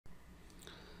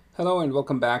Hello and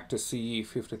welcome back to CE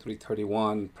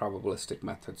 5331 Probabilistic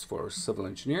Methods for Civil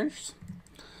Engineers.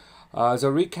 As a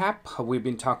recap, we've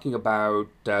been talking about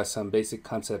some basic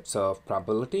concepts of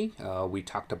probability. We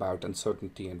talked about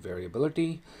uncertainty and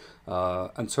variability.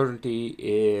 Uncertainty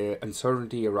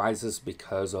arises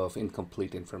because of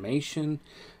incomplete information,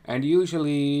 and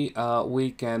usually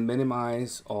we can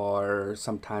minimize or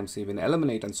sometimes even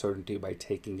eliminate uncertainty by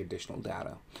taking additional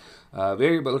data.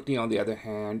 Variability, on the other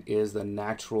hand, is the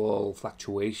natural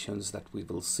fluctuations that we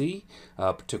will see,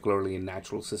 particularly in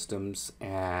natural systems,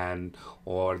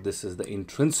 or this is the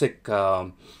intrinsic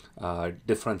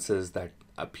differences that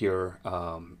appear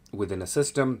within a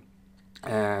system.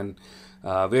 And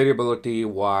variability,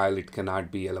 while it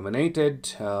cannot be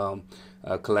eliminated,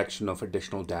 a collection of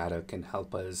additional data can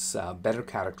help us better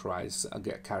characterize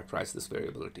this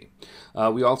variability.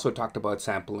 We also talked about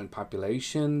sample and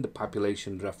population. The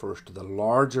population refers to the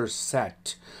larger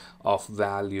set of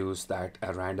values that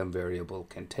a random variable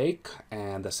can take,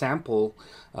 and the sample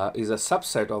is a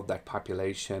subset of that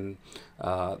population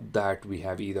that we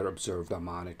have either observed or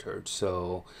monitored.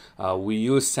 So we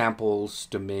use samples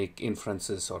to make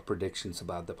inferences or predictions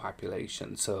about the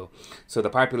population. So the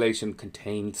population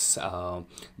contains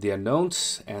the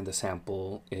unknowns, and the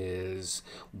sample is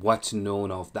what's known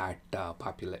of that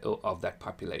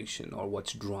population, or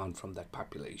what's drawn from that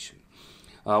population.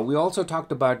 We also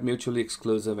talked about mutually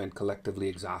exclusive and collectively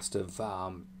exhaustive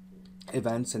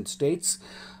events and states.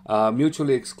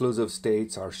 Mutually exclusive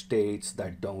states are states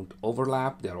that don't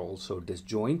overlap. They're also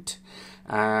disjoint.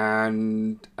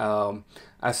 And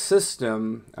a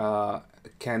system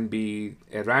can be,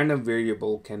 a random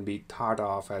variable can be thought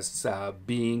of as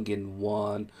being in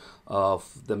one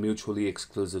of the mutually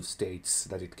exclusive states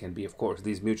that it can be. Of course,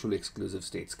 these mutually exclusive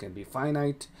states can be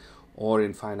finite or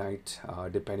infinite,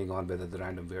 depending on whether the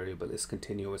random variable is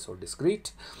continuous or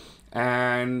discrete.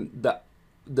 And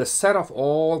the set of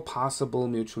all possible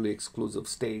mutually exclusive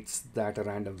states that a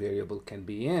random variable can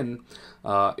be in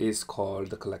is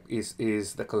called the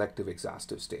collective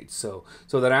exhaustive state. So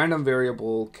the random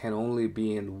variable can only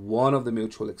be in one of the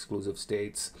mutual exclusive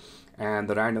states, and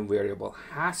the random variable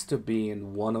has to be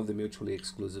in one of the mutually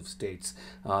exclusive states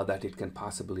that it can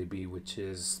possibly be, which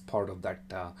is part of that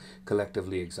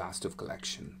collectively exhaustive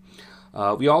collection.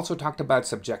 We also talked about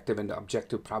subjective and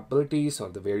objective probabilities, or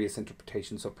the various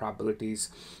interpretations of probabilities.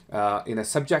 In a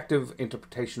subjective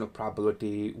interpretation of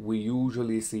probability, we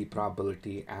usually see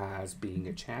probability as being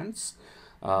a chance.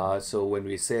 So when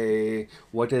we say,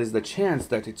 what is the chance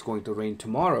that it's going to rain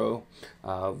tomorrow,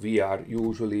 we are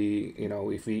usually,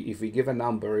 if we give a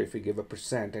number, if we give a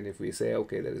percent, and if we say,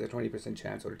 okay, there is a 20%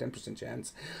 chance or a 10%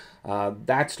 chance,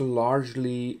 that's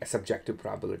largely a subjective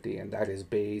probability, and that is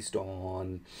based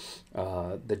on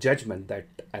the judgment that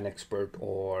an expert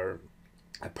or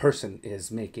a person is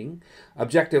making.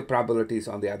 Objective probabilities,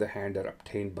 on the other hand, are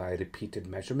obtained by repeated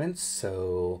measurements.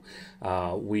 So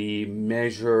we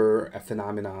measure a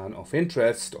phenomenon of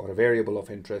interest or a variable of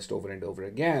interest over and over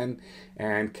again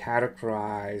and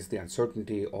characterize the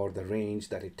uncertainty or the range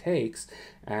that it takes,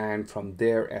 and from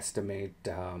there estimate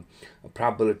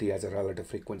probability as a relative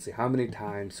frequency. How many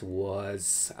times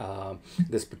was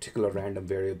this particular random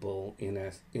variable in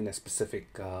a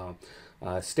specific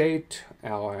state,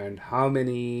 and how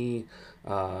many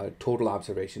total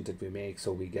observations did we make,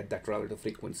 so we get that relative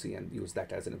frequency and use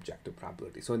that as an objective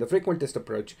probability. So in the frequentist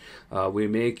approach, we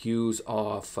make use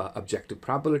of objective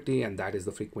probability, and that is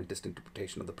the frequentist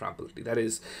interpretation of the probability. That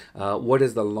is, what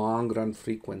is the long run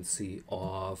frequency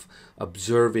of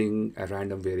observing a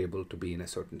random variable to be in a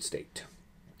certain state.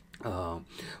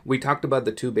 We talked about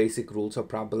the two basic rules of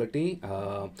probability.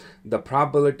 The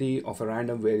probability of a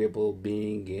random variable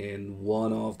being in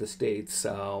one of the states,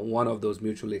 one of those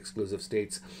mutually exclusive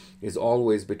states, is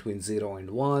always between 0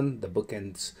 and 1. The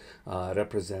bookends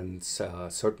represents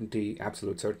certainty,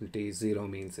 absolute certainty. 0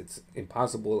 means it's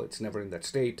impossible, it's never in that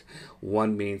state.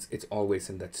 1 means it's always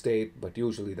in that state, but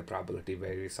usually the probability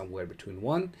varies somewhere between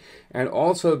 1. And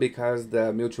also, because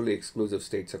the mutually exclusive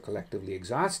states are collectively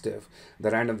exhaustive,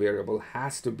 the random variable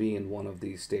has to be in one of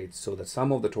these states, so the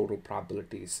sum of the total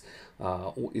probabilities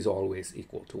is always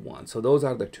equal to 1. So those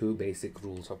are the two basic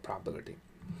rules of probability.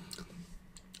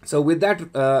 So with that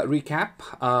recap,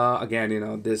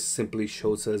 again, this simply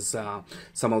shows us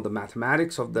some of the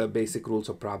mathematics of the basic rules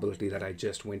of probability that I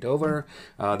just went over.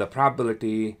 The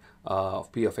probability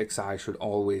of p of xi should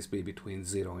always be between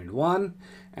 0 and 1,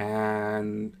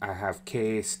 and I have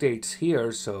k states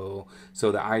here, so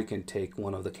that I can take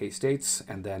one of the k states,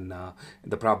 and then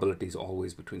the probability is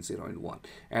always between 0 and 1.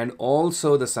 And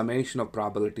also the summation of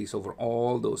probabilities over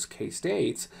all those k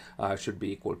states should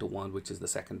be equal to 1, which is the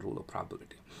second rule of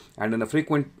probability. And in a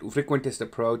frequentist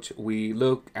approach, we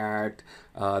look at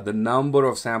the number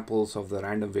of samples of the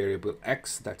random variable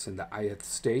x that's in the ith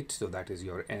state, so that is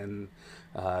your n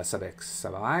sub x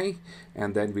sub I,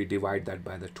 and then we divide that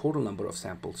by the total number of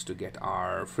samples to get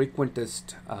our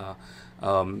frequentist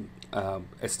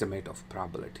estimate of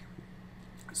probability.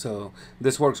 So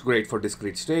this works great for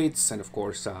discrete states, and of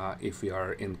course if we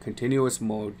are in continuous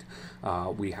mode,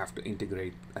 we have to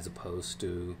integrate as opposed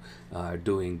to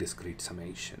doing discrete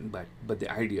summation, but the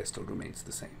idea still remains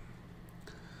the same.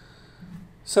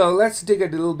 So let's dig a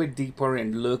little bit deeper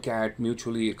and look at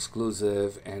mutually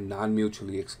exclusive and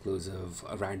non-mutually exclusive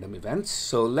random events.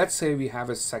 So let's say we have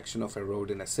a section of a road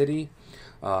in a city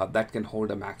that can hold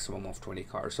a maximum of 20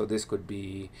 cars. So this could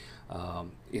be,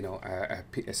 you know,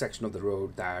 a section of the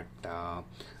road that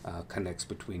connects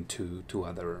between two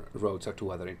other roads or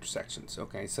two other intersections.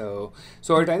 Okay, so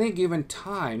at any given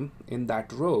time in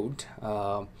that road,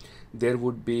 there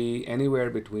would be anywhere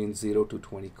between 0 to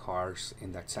 20 cars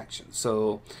in that section.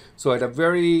 So at a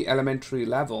very elementary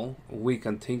level, we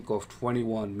can think of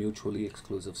 21 mutually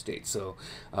exclusive states. So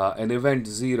an event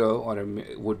 0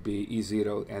 would be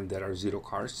E0, and there are 0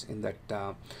 cars in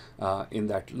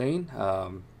that lane,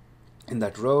 in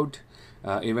that road.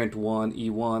 Event 1,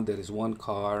 E1, there is 1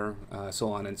 car,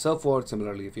 so on and so forth.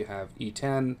 Similarly, if you have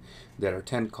E10, there are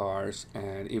 10 cars,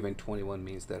 and event 21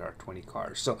 means there are 20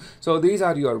 cars. So these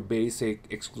are your basic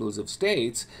exclusive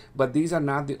states, but these are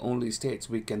not the only states.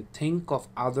 We can think of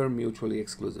other mutually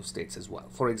exclusive states as well.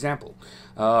 For example,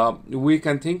 we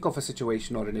can think of a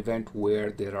situation or an event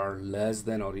where there are less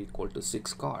than or equal to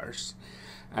 6 cars.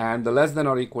 And the less than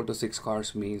or equal to 6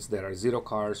 cars means there are 0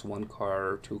 cars, 1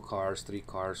 car, 2 cars, 3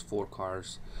 cars, 4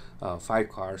 cars, 5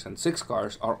 cars, and 6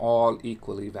 cars are all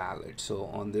equally valid. So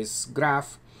on this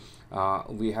graph,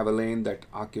 we have a lane that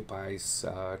occupies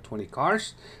 20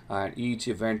 cars, and each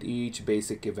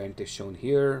basic event is shown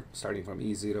here, starting from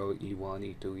E0,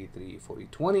 E1, E2, E3, E4,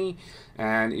 E20.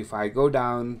 And if I go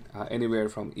down anywhere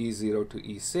from E0 to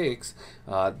E6,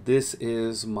 this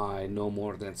is my no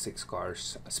more than 6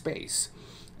 cars space.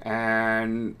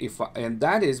 And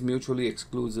that is mutually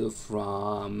exclusive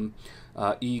from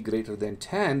E greater than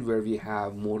 10, where we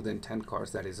have more than 10 cars,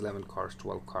 that is 11 cars,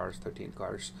 12 cars, 13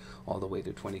 cars, all the way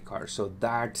to 20 cars. So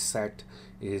that set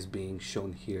is being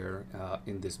shown here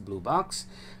in this blue box,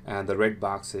 and the red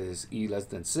box is E less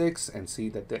than 6, and see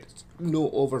that there's no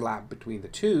overlap between the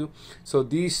two. So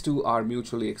these two are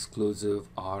mutually exclusive,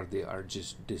 or they are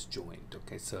just disjoint.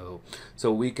 Okay, so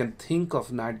we can think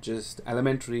of not just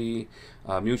elementary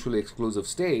mutually exclusive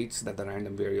states that the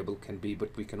random variable can be,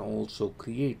 but we can also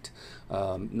create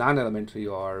non-elementary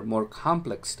or more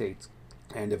complex states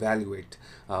and evaluate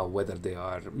whether they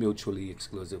are mutually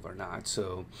exclusive or not.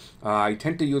 So I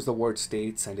tend to use the word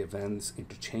states and events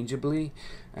interchangeably,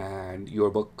 and your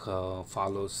book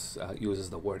uses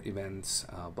the word events,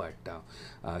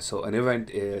 so an event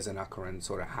is an occurrence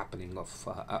or a happening of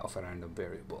a random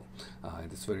variable,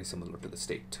 and it's very similar to the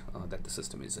state that the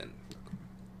system is in.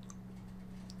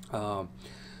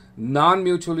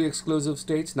 Non-mutually exclusive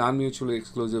states. Non-mutually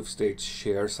exclusive states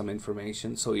share some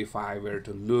information. So if I were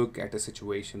to look at a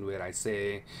situation where I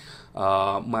say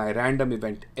my random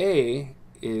event A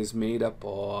is made up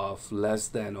of less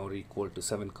than or equal to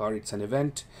 7 cars. It's an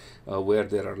event where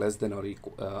there are less than or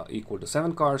equal to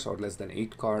 7 cars or less than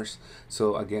 8 cars.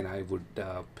 So again, I would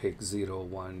pick 0,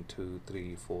 1, 2,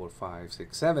 3, 4, 5,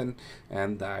 6, 7,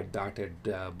 and that dotted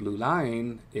blue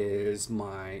line is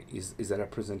a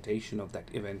representation of that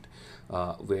event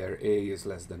where A is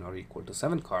less than or equal to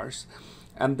 7 cars.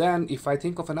 And then if I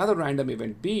think of another random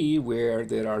event B where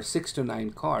there are 6 to 9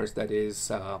 cars, that is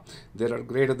there are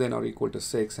greater than or equal to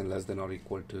 6 and less than or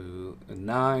equal to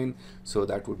 9, so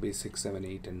that would be 6, 7,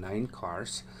 8, and 9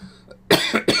 cars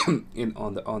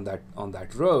on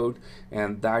that road,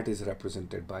 and that is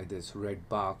represented by this red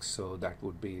box. So that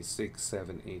would be 6,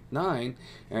 7, 8, 9,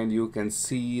 and you can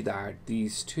see that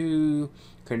these two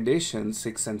conditions,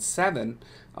 6 and 7,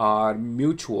 are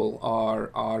mutual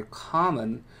or are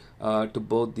common to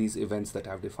both these events that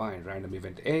I've defined: random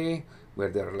event A, where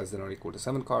there are less than or equal to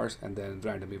 7 cars, and then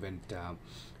random event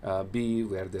B,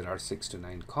 where there are 6 to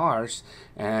 9 cars.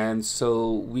 And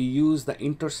so we use the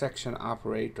intersection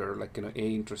operator, like, A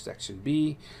intersection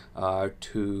B,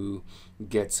 to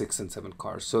get 6 and 7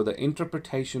 cars. So the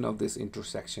interpretation of this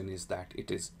intersection is that it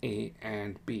is A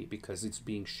and B, because it's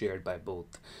being shared by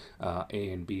both A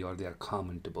and B, or they are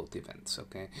common to both events.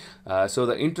 Okay, so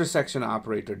the intersection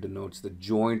operator denotes the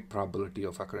joint probability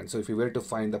of occurrence. So if you were to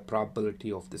find the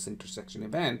probability of this intersection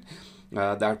event,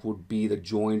 that would be the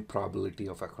joint probability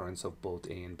of occurrence of both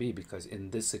A and B, because in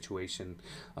this situation,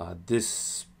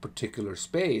 this particular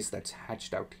space that's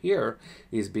hatched out here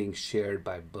is being shared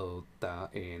by both A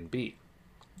and B.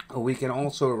 We can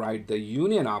also write the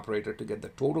union operator to get the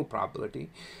total probability,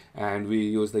 and we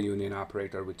use the union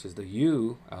operator, which is the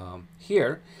U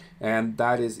here, and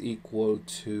that is equal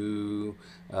to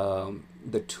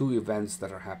the two events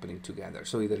that are happening together.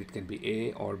 So either it can be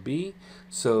A or B.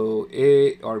 So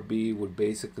A or B would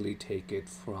basically take it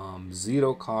from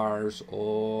 0 cars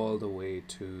all the way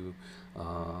to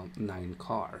 9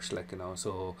 cars, like,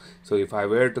 so if I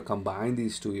were to combine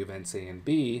these two events, A and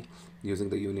B,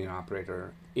 using the union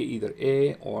operator, either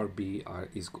A or B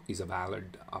is a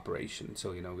valid operation.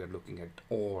 So we are looking at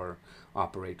OR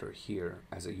operator here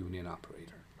as a union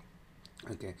operator.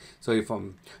 Okay, so if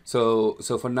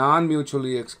so for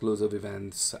non-mutually exclusive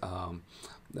events,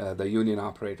 the union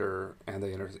operator and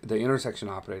the intersection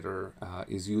operator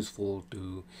is useful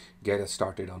to get us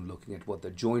started on looking at what the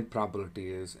joint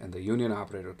probability is, and the union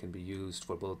operator can be used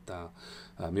for both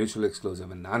mutually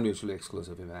exclusive and non-mutually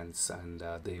exclusive events, and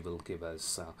they will give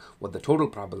us what the total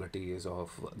probability is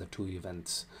of the two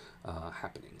events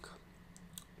happening.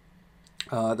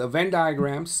 The Venn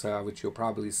diagrams, which you've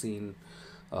probably seen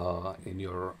in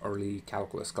your early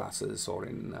calculus classes or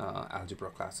in algebra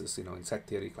classes, in set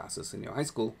theory classes in your high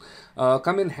school,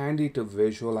 come in handy to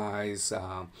visualize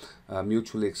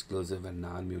mutually exclusive and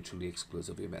non-mutually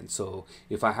exclusive events. So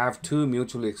if I have two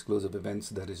mutually exclusive events,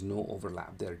 there is no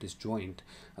overlap. They're disjoint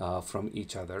from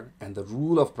each other. And the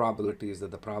rule of probability is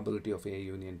that the probability of A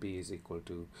union B is equal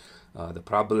to the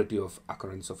probability of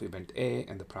occurrence of event A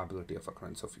and the probability of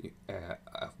occurrence of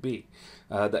B.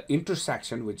 The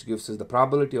intersection, which gives us the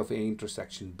probability of A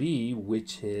intersection B,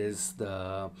 which is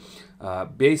the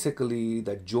basically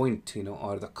the joint,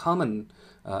 or the common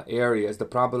areas, the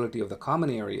probability of the common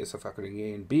areas of occurring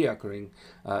A and B occurring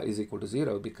is equal to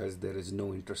 0, because there is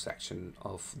no intersection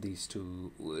of these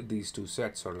two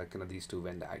sets, or these two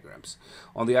Venn diagrams.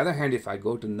 On the other hand, if I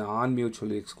go to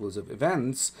non-mutually exclusive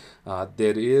events,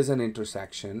 there is an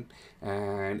intersection,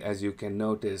 and as you can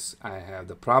notice, I have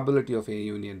the probability of A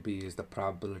union B is the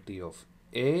probability of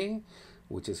A,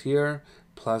 which is here,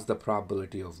 plus the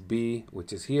probability of B,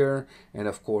 which is here. And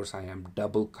of course, I am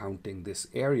double counting this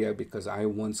area because I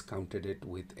once counted it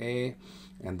with A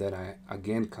and then I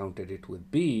again counted it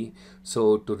with B.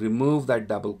 So to remove that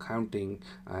double counting,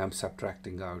 I am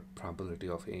subtracting out probability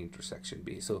of A intersection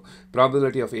B. So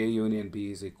probability of A union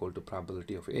B is equal to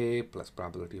probability of A plus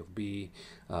probability of B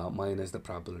minus the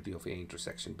probability of A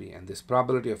intersection B. And this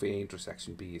probability of A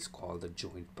intersection B is called the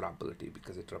joint probability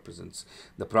because it represents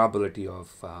the probability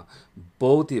of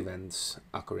both events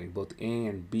occurring, both A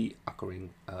and B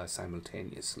occurring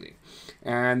simultaneously.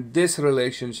 And this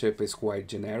relationship is quite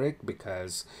generic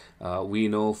because we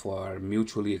know for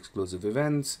mutually exclusive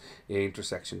events, A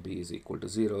intersection B is equal to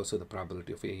 0. So the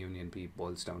probability of A union B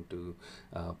boils down to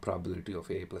probability of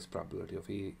A plus probability of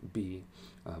B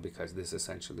because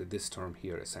this term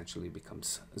here essentially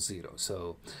becomes 0.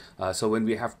 So when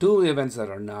we have two events that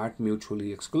are not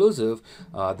mutually exclusive,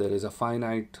 there is a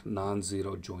finite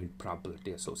non-zero joint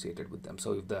probability associated with them.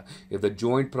 So if the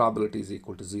joint probability is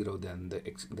equal to 0, then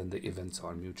the events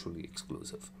are mutually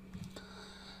exclusive.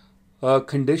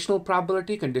 Conditional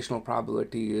probability. Conditional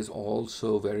probability is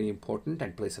also very important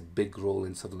and plays a big role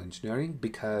in civil engineering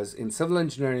because in civil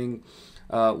engineering,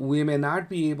 we may not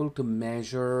be able to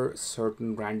measure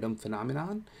certain random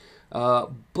phenomenon,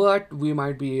 but we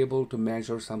might be able to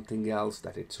measure something else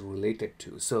that it's related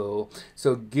to. So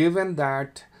given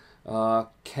that,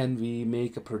 can we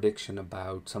make a prediction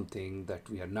about something that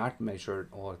we are not measured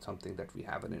or something that we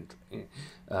have an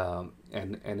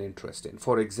interest in?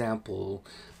 For example,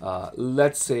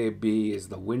 let's say B is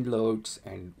the wind loads,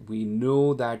 and we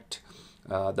know that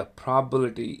the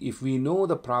probability, if we know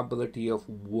the probability of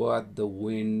what the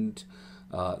wind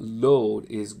load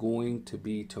is going to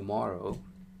be tomorrow,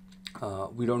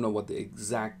 We don't know what the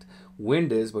exact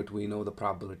wind is, but we know the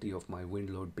probability of my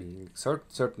wind load being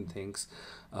certain things.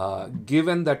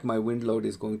 Given that my wind load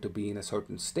is going to be in a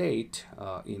certain state,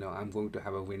 I'm going to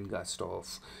have a wind gust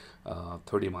of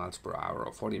 30 miles per hour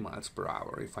or 40 miles per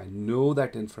hour. If I know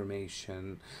that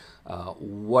information,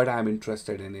 what I'm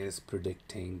interested in is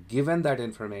predicting, given that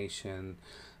information,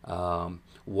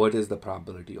 what is the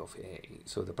probability of A?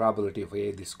 So the probability of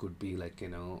A, this could be like,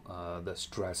 the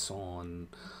stress on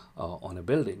a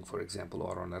building, for example,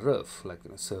 or on a roof.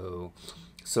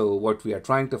 So what we are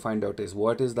trying to find out is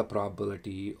what is the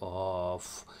probability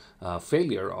of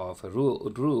failure of a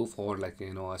roof, or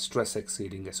a stress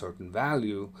exceeding a certain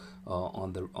value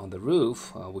on the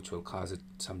roof, which will cause it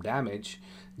some damage,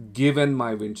 given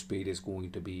my wind speed is going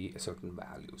to be a certain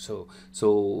value. So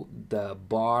the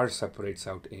bar separates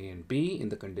out A and B in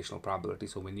the conditional probability.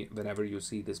 So whenever you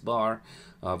see this bar,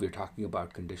 we're talking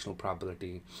about conditional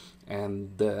probability,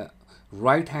 and the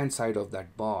right hand side of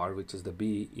that bar, which is the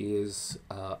B, is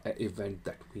an event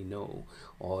that we know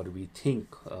or we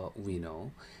think we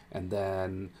know, and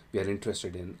then we are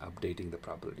interested in updating the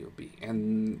probability of B.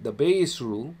 And the Bayes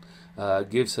rule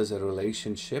gives us a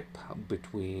relationship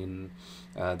between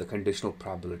the conditional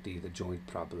probability, the joint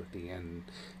probability, and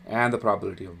the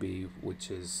probability of B,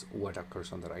 which is what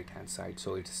occurs on the right hand side.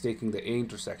 So it's taking the A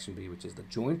intersection B, which is the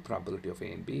joint probability of A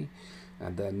and B,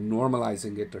 and then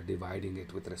normalizing it or dividing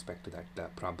it with respect to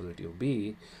that probability of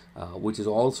B, which is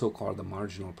also called the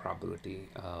marginal probability.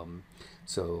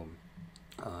 So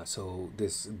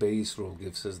this Bayes rule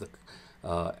gives us the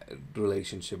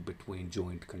relationship between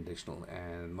joint conditional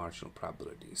and marginal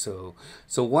probability. So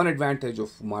one advantage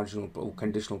of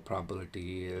conditional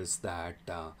probability is that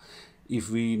if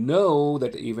we know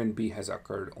that event B has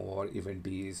occurred or event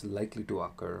B is likely to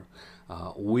occur,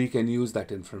 we can use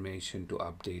that information to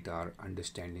update our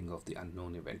understanding of the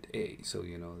unknown event A. So,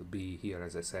 B here,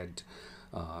 as I said,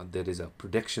 there is a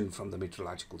prediction from the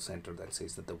meteorological center that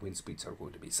says that the wind speeds are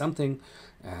going to be something,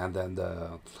 and then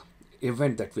the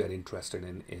event that we are interested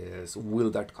in is,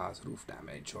 will that cause roof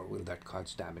damage or will that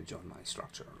cause damage on my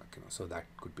structure? So that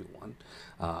could be one.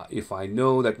 If I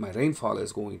know that my rainfall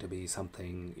is going to be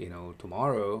something,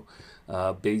 tomorrow,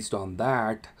 based on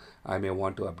that, I may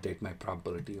want to update my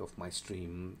probability of my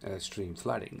stream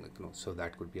flooding. So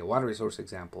that could be a water resource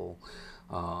example.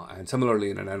 And similarly,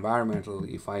 in an environmental,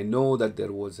 if I know that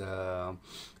there was a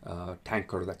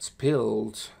tanker that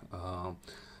spilled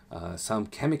some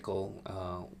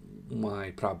chemical,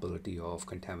 my probability of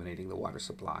contaminating the water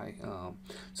supply.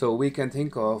 So we can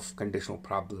think of conditional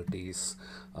probabilities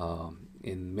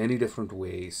in many different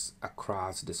ways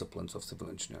across disciplines of civil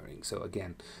engineering. So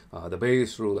again, the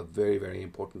Bayes rule, a very, very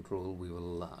important rule. We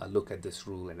will look at this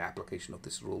rule and application of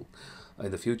this rule in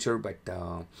the future, but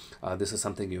this is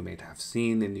something you may have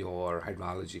seen in your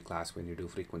hydrology class when you do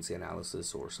frequency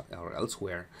analysis or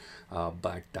elsewhere,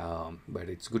 but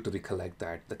it's good to recollect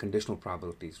that the conditional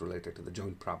probability is related to the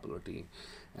joint probability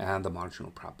and the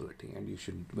marginal probability. And you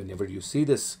should, whenever you see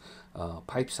this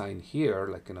pipe sign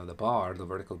here, the bar, the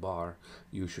vertical bar,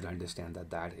 you should understand that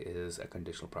that is a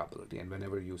conditional probability. And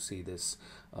whenever you see this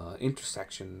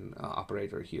intersection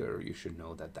operator here, you should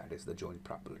know that that is the joint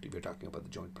probability. We're talking about the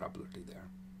joint probability there.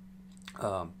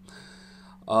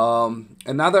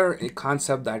 Another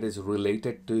concept that is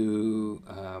related to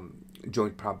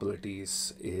joint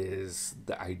probabilities is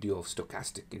the idea of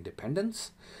stochastic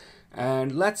independence.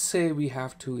 And let's say we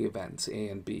have two events, A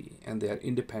and B, and they are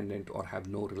independent or have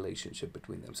no relationship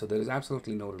between them. So there is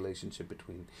absolutely no relationship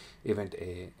between event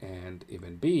A and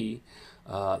event B.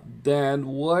 Then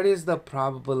what is the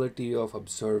probability of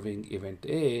observing event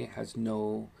A has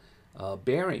no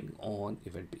bearing on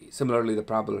event B. Similarly, the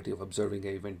probability of observing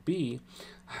event B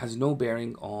has no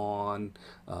bearing on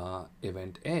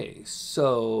event A.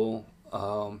 So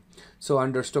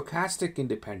under stochastic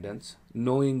independence,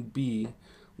 knowing B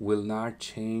will not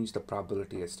change the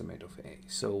probability estimate of A.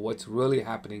 So what's really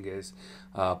happening is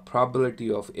probability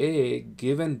of A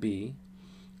given B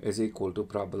is equal to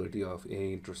probability of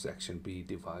A intersection B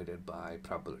divided by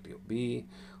probability of B,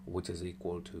 which is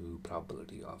equal to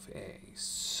probability of A.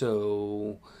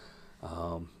 So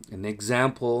an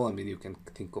example, you can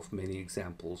think of many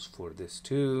examples for this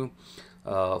too.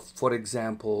 For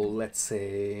example, let's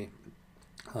say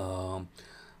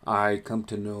I come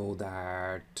to know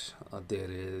that there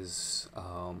is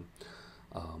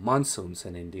monsoons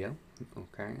in India.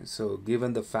 Okay, so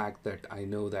given the fact that I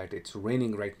know that it's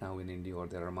raining right now in India, or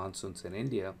there are monsoons in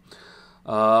India,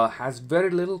 has very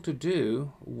little to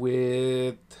do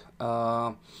with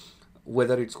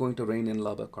whether it's going to rain in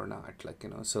Lubbock or not.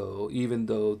 So even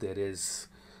though there is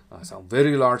some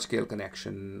very large scale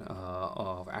connection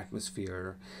of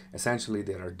atmosphere. Essentially,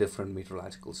 there are different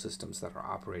meteorological systems that are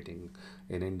operating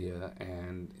in India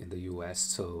and in the US.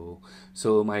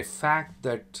 So my fact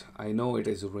that I know it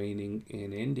is raining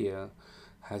in India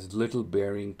has little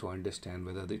bearing to understand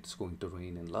whether it's going to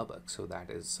rain in Lubbock. So that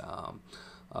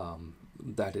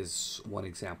is one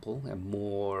example. A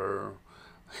more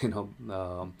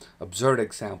absurd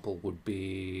example would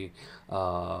be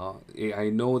I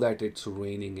know that it's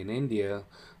raining in India.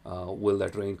 Will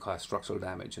that rain cause structural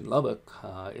damage in Lubbock?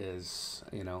 Has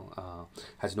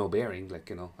no bearing,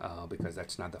 because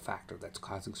that's not the factor that's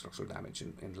causing structural damage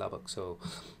in Lubbock. So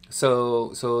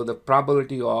the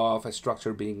probability of a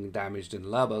structure being damaged in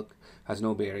Lubbock has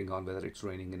no bearing on whether it's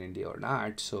raining in India or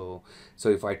not. So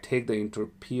if I take the inter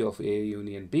P of A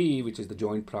union B, which is the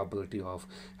joint probability of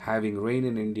having rain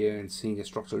in India and seeing a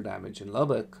structural damage in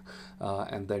Lubbock,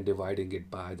 and then dividing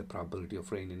it by the probability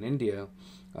of rain in India,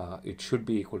 it should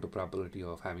be equal to probability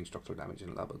of having structural damage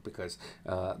in Lubbock, because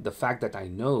the fact that I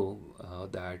know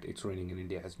that it's raining in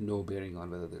India has no bearing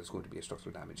on whether there's going to be a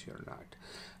structural damage here or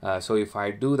not. So if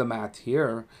I do the math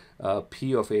here,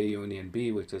 P of A union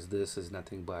B, which is this, is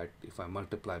nothing but if I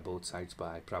multiply both sides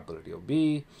by probability of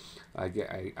B, I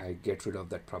get rid of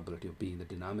that probability of B in the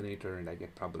denominator, and I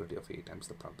get probability of A times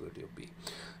the probability of B.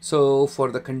 So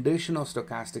for the condition of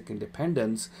stochastic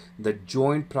independence, the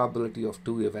joint probability of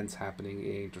two events happening,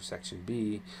 A intersection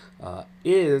B,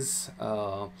 is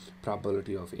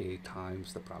probability of A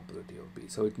times the probability of B.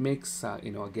 So it makes,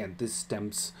 again, this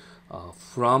stems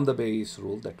from the Bayes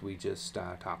rule that we just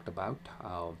talked about.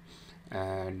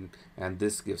 And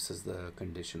this gives us the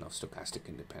condition of stochastic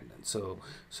independence.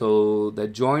 So the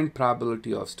joint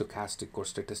probability of stochastic or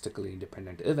statistically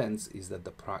independent events is that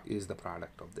the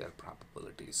product of their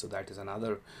probabilities. So that is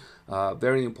another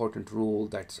very important rule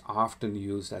that's often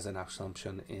used as an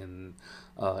assumption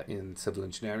in civil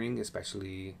engineering,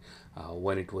 especially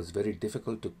when it was very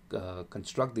difficult to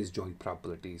construct these joint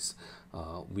probabilities.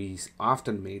 We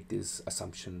often made this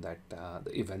assumption that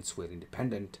the events were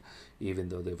independent, even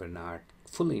though they were not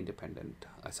fully independent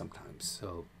sometimes.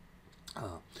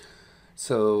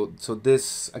 So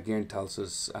this again tells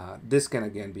us this can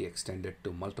again be extended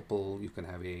to multiple. You can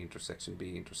have A intersection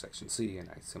B intersection C, and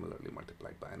I similarly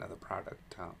multiplied by another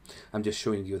product. I'm just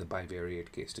showing you the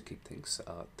bivariate case to keep things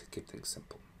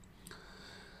simple.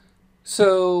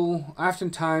 So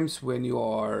oftentimes when you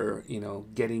are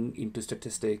getting into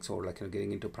statistics or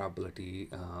getting into probability,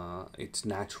 it's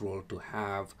natural to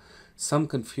have some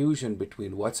confusion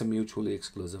between what's a mutually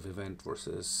exclusive event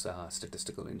versus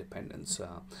statistical independence.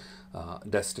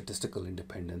 Does statistical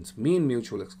independence mean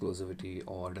mutual exclusivity,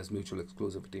 or does mutual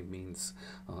exclusivity means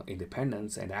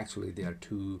independence? And actually they are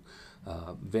two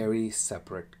very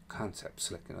separate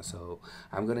concepts. So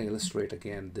I'm going to illustrate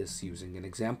again this using an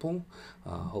example.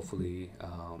 Hopefully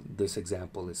this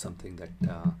example is something that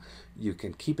you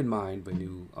can keep in mind when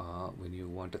you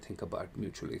want to think about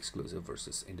mutually exclusive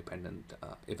versus independent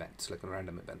events, like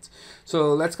random events.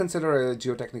 So let's consider a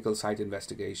geotechnical site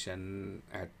investigation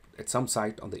at some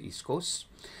site on the East Coast.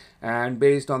 And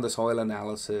based on the soil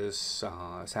analysis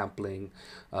sampling,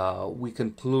 we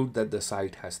conclude that the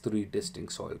site has three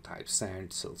distinct soil types: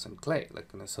 sand, silts, and clay.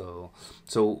 So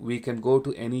we can go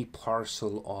to any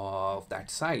parcel of that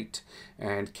site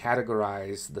and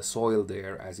categorize the soil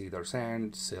there as either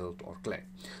sand, silt, or clay.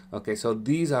 Okay, so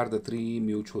these are the three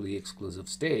mutually exclusive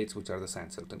states, which are the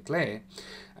sand, silt, and clay.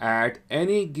 At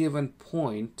any given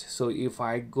point, so if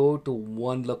I go to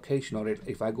one location, or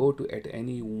if I go to at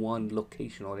any one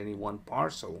location or any one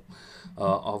parcel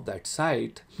of that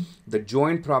site, the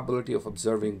joint probability of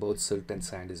observing both silt and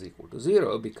sand is equal to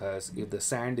 0, because if the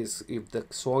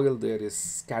soil there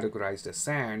is categorized as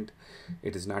sand,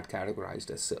 it is not categorized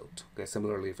as silt. Okay,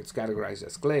 similarly, if it's categorized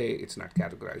as clay, it's not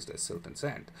categorized as silt and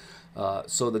sand.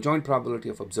 So the joint probability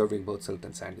of observing both silt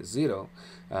and sand is 0.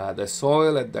 The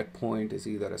soil at that point is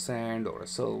either a sand or a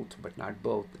silt, but not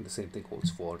both, and the same thing holds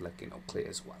for clay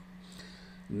as well.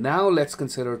 Now let's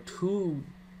consider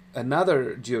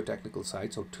another geotechnical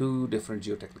site, so two different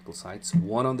geotechnical sites,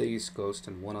 one on the East Coast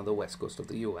and one on the West Coast of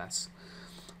the US.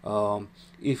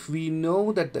 If we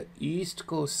know that the East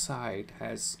Coast site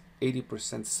has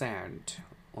 80% sand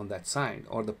on that site,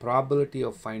 or the probability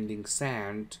of finding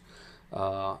sand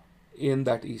in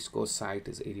that East Coast site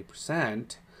is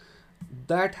 80%,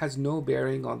 that has no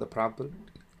bearing on the probability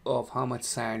of how much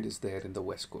sand is there in the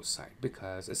West Coast site,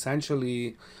 because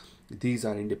essentially these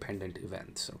are independent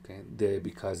events, okay?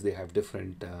 Because they have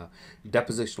different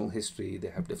depositional history, they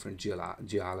have different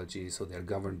geology, so they're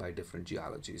governed by different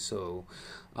geology. So,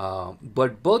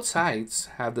 but both sites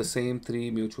have the same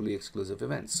three mutually exclusive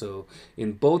events. So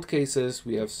in both cases,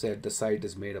 we have said the site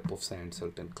is made up of sand,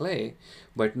 silt, and clay,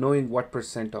 but knowing what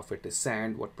percent of it is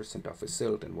sand, what percent of it is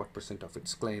silt, and what percent of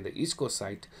it's clay in the East Coast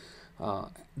site,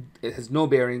 it has no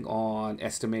bearing on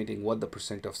estimating what the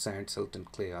percent of sand, silt, and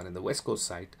clay are in the West Coast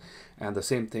site, and the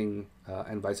same thing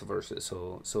and vice versa.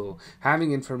 So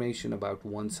having information about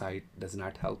one site does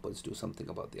not help us do something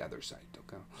about the other site.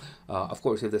 Okay. Of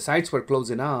course, if the sites were close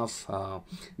enough,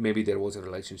 maybe there was a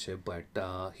relationship, but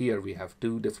here we have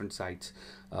two different sites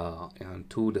and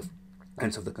two different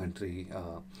ends of the country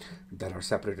that are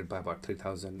separated by about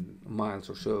 3,000 miles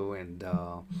or so, and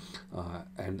are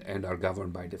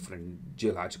governed by different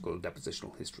geological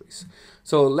depositional histories.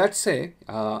 So let's say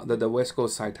that the West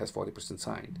Coast site has 40%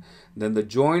 sand. Then the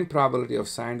joint probability of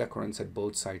sand occurrence at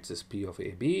both sites is P of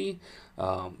AB,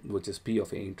 which is P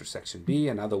of A intersection B.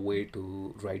 Another way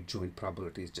to write joint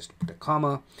probability is just to put a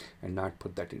comma and not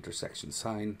put that intersection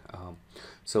sign.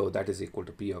 So that is equal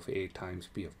to P of A times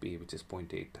P of B, which is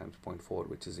 0.8 times 0.4,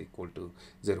 which is equal to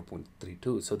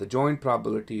 0.32. So the joint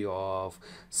probability of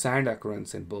sand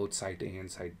occurrence in both site A and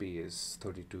site B is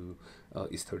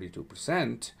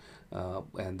 32%,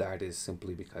 and that is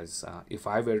simply because if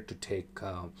I were to take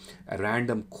a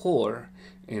random core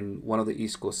in one of the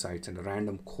East Coast sites and a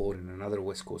random core in another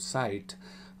West Coast site,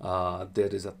 there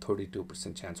is a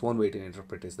 32% chance. One way to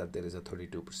interpret is that there is a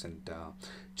 32%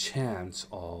 chance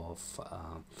of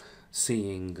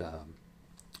seeing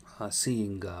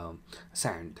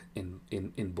sand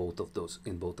in both of those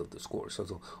cores.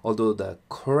 So although the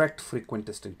correct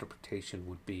frequentist interpretation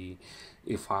would be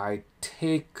if I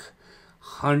take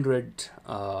 100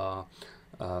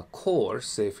 cores,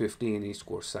 say 50 in East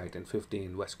Coast site and 50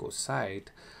 in West Coast site,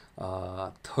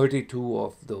 32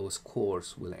 of those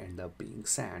cores will end up being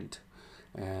sand,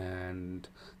 and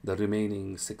the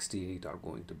remaining 68 are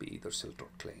going to be either silt or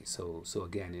clay. So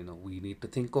again, we need to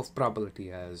think of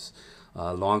probability as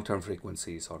long-term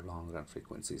frequencies or long-run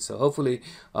frequencies. So hopefully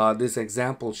this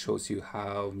example shows you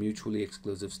how mutually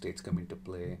exclusive states come into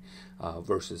play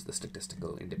versus the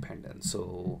statistical independence.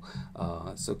 So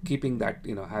keeping that,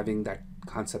 having that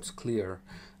concepts clear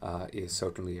is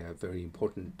certainly a very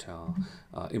important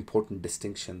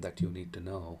distinction that you need to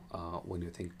know when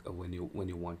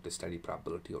you want to study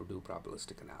probability or do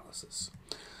probabilistic analysis.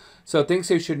 So things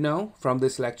you should know from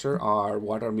this lecture are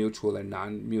what are mutual and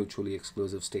non-mutually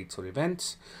exclusive states or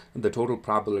events, the total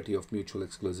probability of mutual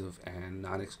exclusive and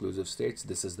non-exclusive states.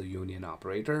 This is the union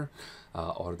operator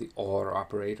or the OR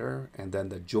operator, and then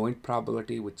the joint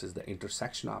probability, which is the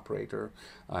intersection operator,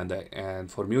 and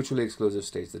for mutually exclusive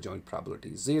states the joint probability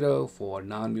is 0. For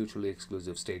non-mutually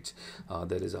exclusive states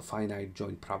there is a finite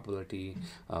joint probability,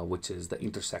 which is the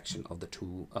intersection of the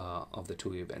two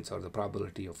events, or the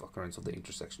probability of occurrence of the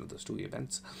intersection of those two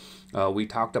events. We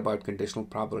talked about conditional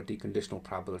probability. Conditional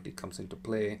probability comes into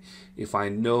play if I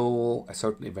know a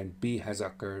certain event B has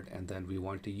occurred, and then we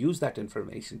want to use that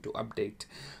information to update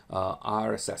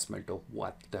our assessment of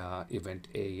what event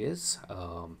A is,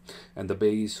 and the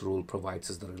Bayes rule provides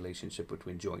us the relationship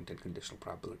between joint and conditional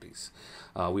probabilities.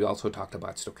 We also talked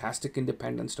about stochastic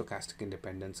independence. Stochastic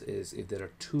independence is if there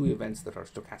are two events that are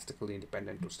stochastically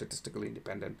independent or statistically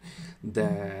independent,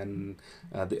 then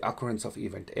the occurrence of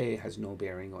event A has no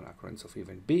bearing on occurrence of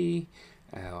event B,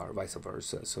 or vice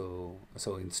versa. So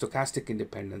in stochastic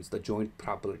independence, the joint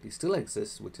probability still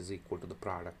exists, which is equal to the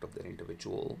product of their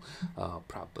individual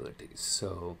probabilities.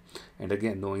 So, and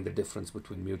again, knowing the difference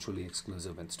between mutually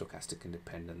exclusive and stochastic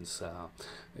independence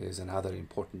is another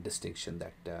important distinction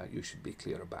that you should be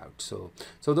clear about. So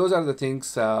those are the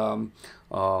things about,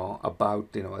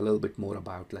 a little bit more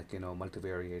about, like,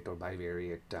 multivariate or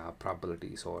bivariate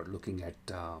probabilities, or looking at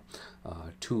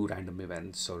two random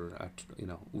events, or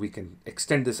we can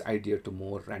extend this idea to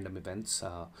more random events,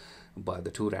 but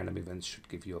the two random events should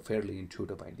give you a fairly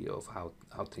intuitive idea of how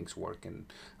things work, and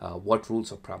what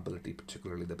rules of probability,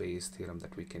 particularly the Bayes theorem,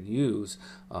 that we can use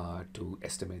to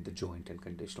estimate the joint and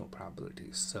conditional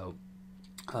probabilities. So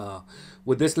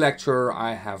with this lecture,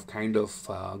 I have kind of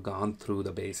gone through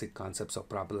the basic concepts of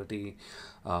probability.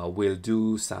 We'll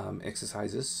do some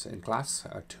exercises in class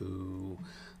to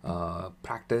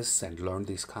practice and learn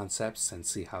these concepts and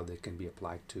see how they can be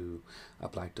applied to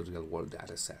real world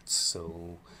data sets.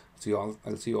 So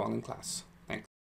I'll see you all in class.